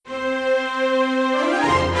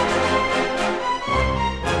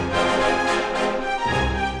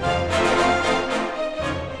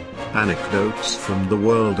Anecdotes from the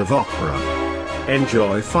world of opera.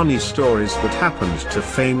 Enjoy funny stories that happened to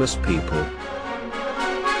famous people.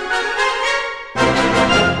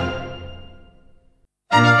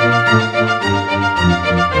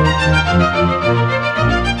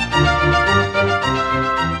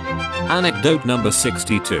 Anecdote number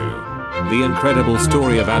 62. The incredible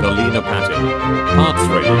story of Adelina Patti. Part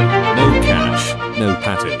 3. No cash, no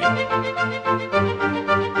Patti.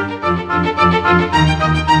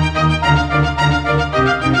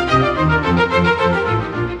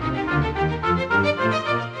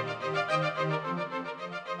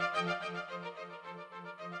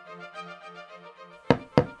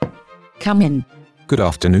 Come in. Good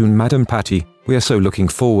afternoon, Madam Patti. We are so looking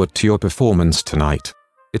forward to your performance tonight.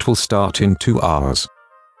 It will start in 2 hours.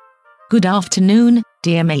 Good afternoon,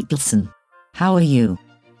 dear Mapleson. How are you?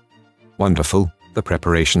 Wonderful. The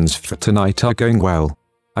preparations for tonight are going well.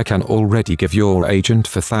 I can already give your agent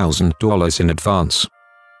 $4,000 in advance.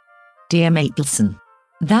 Dear Mapleson.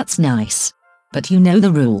 That's nice. But you know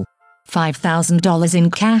the rule. $5,000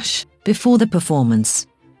 in cash, before the performance.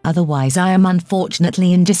 Otherwise I am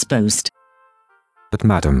unfortunately indisposed. But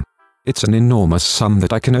madam, it's an enormous sum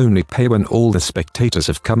that I can only pay when all the spectators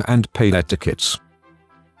have come and paid their tickets.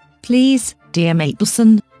 Please, dear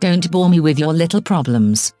Mapleson, don't bore me with your little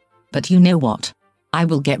problems. But you know what? I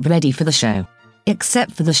will get ready for the show.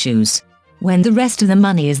 Except for the shoes. When the rest of the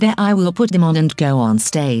money is there I will put them on and go on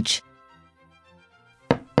stage.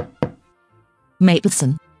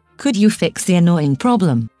 Mapleson, could you fix the annoying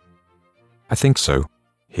problem? I think so.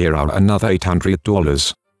 Here are another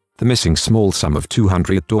 $800. The missing small sum of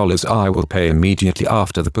 $200 I will pay immediately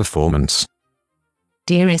after the performance.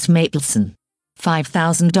 Dearest Mapleson,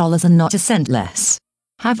 $5,000 and not a cent less.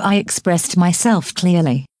 Have I expressed myself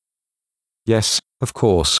clearly? Yes, of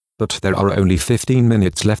course, but there are only 15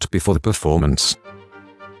 minutes left before the performance.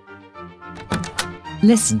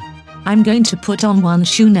 Listen, I'm going to put on one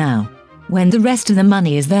shoe now. When the rest of the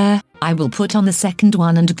money is there, I will put on the second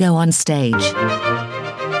one and go on stage.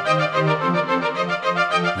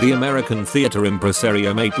 The American theater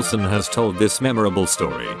impresario Mapleson has told this memorable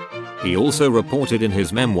story. He also reported in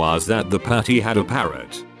his memoirs that the Patti had a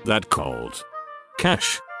parrot that called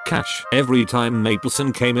cash, cash every time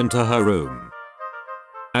Mapleson came into her room.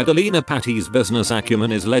 Adelina Patti's business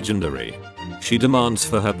acumen is legendary. She demands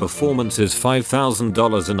for her performances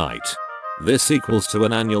 $5,000 a night. This equals to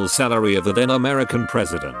an annual salary of the then American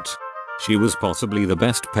president. She was possibly the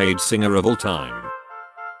best paid singer of all time.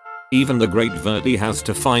 Even the great Verdi has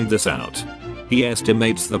to find this out. He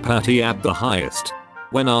estimates the Patti at the highest.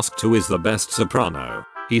 When asked who is the best soprano,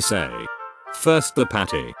 he say, first the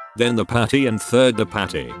Patti, then the Patti and third the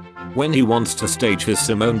Patti. When he wants to stage his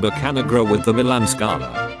Simone Boccanegra with the Milan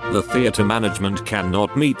Scala, the theater management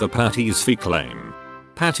cannot meet the Patti's fee claim.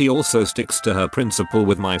 Patti also sticks to her principle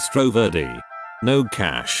with Maestro Verdi. No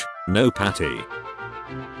cash, no Patti.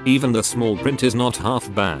 Even the small print is not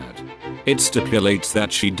half bad. It stipulates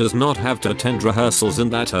that she does not have to attend rehearsals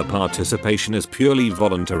and that her participation is purely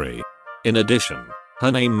voluntary. In addition,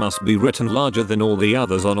 her name must be written larger than all the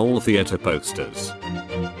others on all theater posters.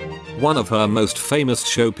 One of her most famous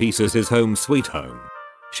showpieces is Home Sweet Home.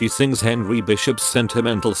 She sings Henry Bishop's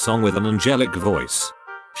sentimental song with an angelic voice.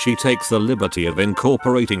 She takes the liberty of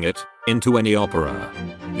incorporating it into any opera.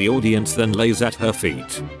 The audience then lays at her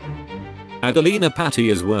feet. Adelina Patti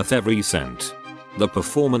is worth every cent. The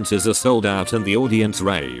performances are sold out and the audience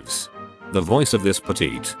raves. The voice of this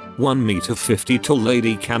petite, 1 meter 50 tall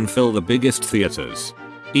lady can fill the biggest theaters.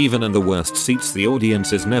 Even in the worst seats the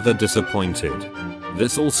audience is never disappointed.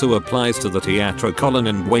 This also applies to the Teatro Colón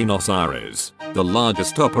in Buenos Aires, the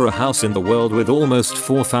largest opera house in the world with almost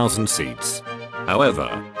 4,000 seats. However,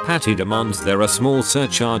 Patti demands there a small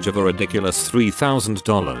surcharge of a ridiculous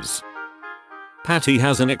 $3,000. Patti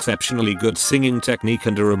has an exceptionally good singing technique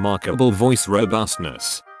and a remarkable voice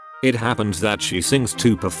robustness. It happens that she sings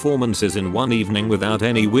 2 performances in one evening without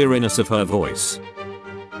any weariness of her voice.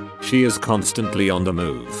 She is constantly on the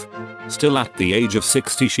move. Still at the age of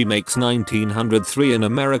 60 she makes 1903 in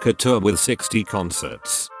America tour with 60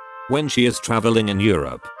 concerts. When she is traveling in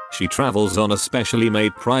Europe, she travels on a specially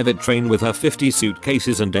made private train with her 50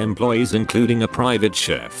 suitcases and employees including a private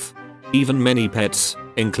chef. Even many pets,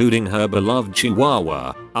 including her beloved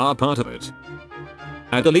Chihuahua, are part of it.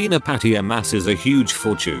 Adelina Patti amasses a huge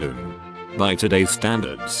fortune. By today's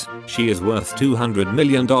standards, she is worth $200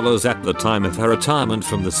 million at the time of her retirement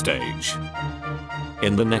from the stage.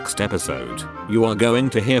 In the next episode, you are going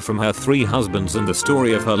to hear from her 3 husbands and the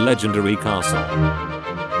story of her legendary castle.